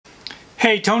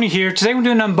Hey, Tony here. Today we're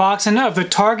doing an unboxing of the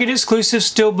Target exclusive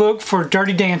Steelbook for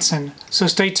Dirty Dancing, so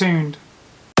stay tuned.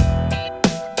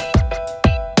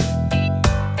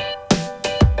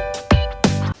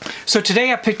 So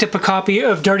today I picked up a copy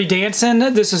of Dirty Dancing.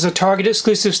 This is a Target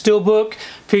exclusive Steelbook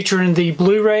featuring the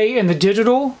Blu-ray and the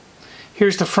digital.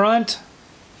 Here's the front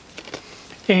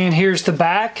and here's the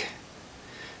back.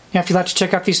 Now if you'd like to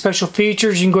check out these special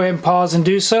features, you can go ahead and pause and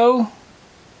do so.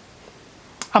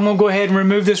 I'm going to go ahead and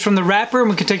remove this from the wrapper and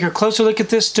we can take a closer look at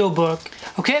this Steelbook.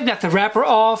 Okay, I've got the wrapper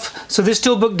off. So this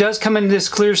Steelbook does come in this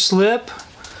clear slip,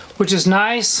 which is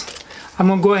nice. I'm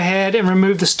going to go ahead and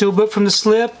remove the Steelbook from the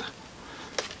slip,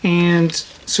 and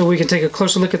so we can take a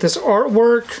closer look at this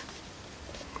artwork.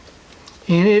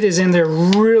 And it is in there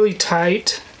really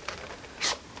tight.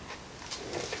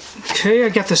 Okay, I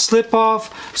got the slip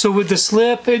off. So with the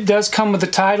slip, it does come with the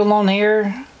title on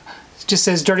here. It just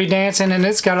says Dirty Dancing, and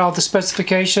it's got all the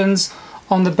specifications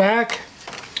on the back,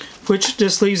 which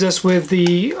just leaves us with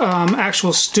the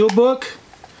actual Steelbook,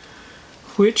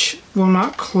 which will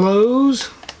not close.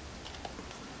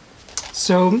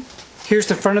 So here's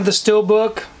the front of the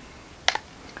Steelbook.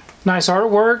 Nice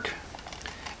artwork.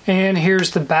 And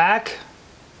here's the back.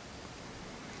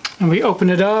 And we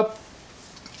open it up,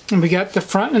 and we got the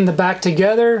front and the back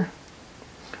together.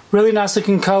 Really nice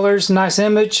looking colors, nice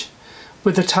image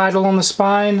with the title on the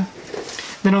spine.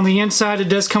 Then on the inside it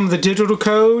does come with a digital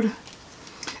code,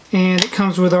 and it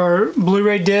comes with our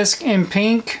Blu-ray disc in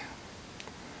pink,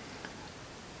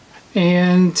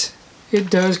 and it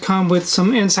does come with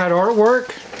some inside artwork.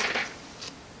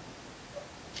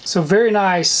 So very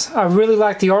nice. I really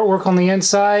like the artwork on the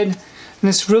inside, and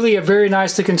it's really a very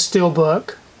nice looking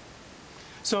Steelbook.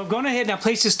 So I've gone ahead and I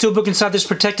placed this Steelbook inside this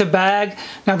protective bag.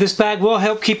 Now this bag will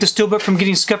help keep the Steelbook from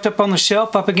getting scuffed up on the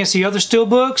shelf up against the other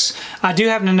Steelbooks. I do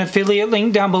have an affiliate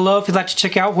link down below if you'd like to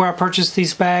check out where I purchased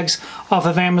these bags off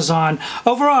of Amazon.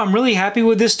 Overall, I'm really happy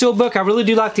with this Steelbook. I really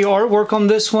do like the artwork on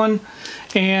this one.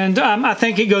 And I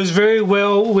think it goes very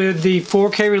well with the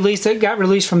 4K release that got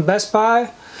released from Best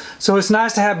Buy. So it's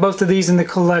nice to have both of these in the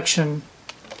collection.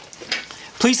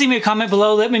 Please leave me a comment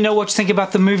below. Let me know what you think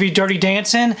about the movie Dirty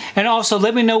Dancing, and also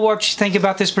let me know what you think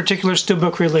about this particular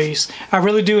Steelbook release. I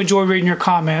really do enjoy reading your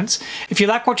comments. If you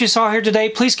like what you saw here today,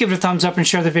 please give it a thumbs up and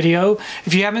share the video.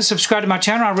 If you haven't subscribed to my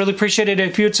channel, I really appreciate it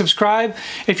if you would subscribe.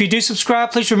 If you do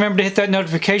subscribe, please remember to hit that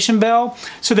notification bell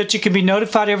so that you can be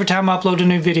notified every time I upload a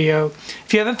new video.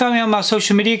 If you haven't found me on my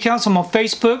social media accounts, I'm on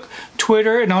Facebook,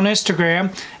 Twitter, and on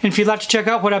Instagram. And if you'd like to check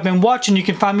out what I've been watching, you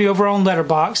can find me over on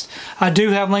Letterboxd. I do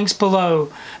have links below.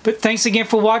 But thanks again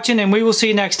for watching, and we will see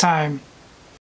you next time.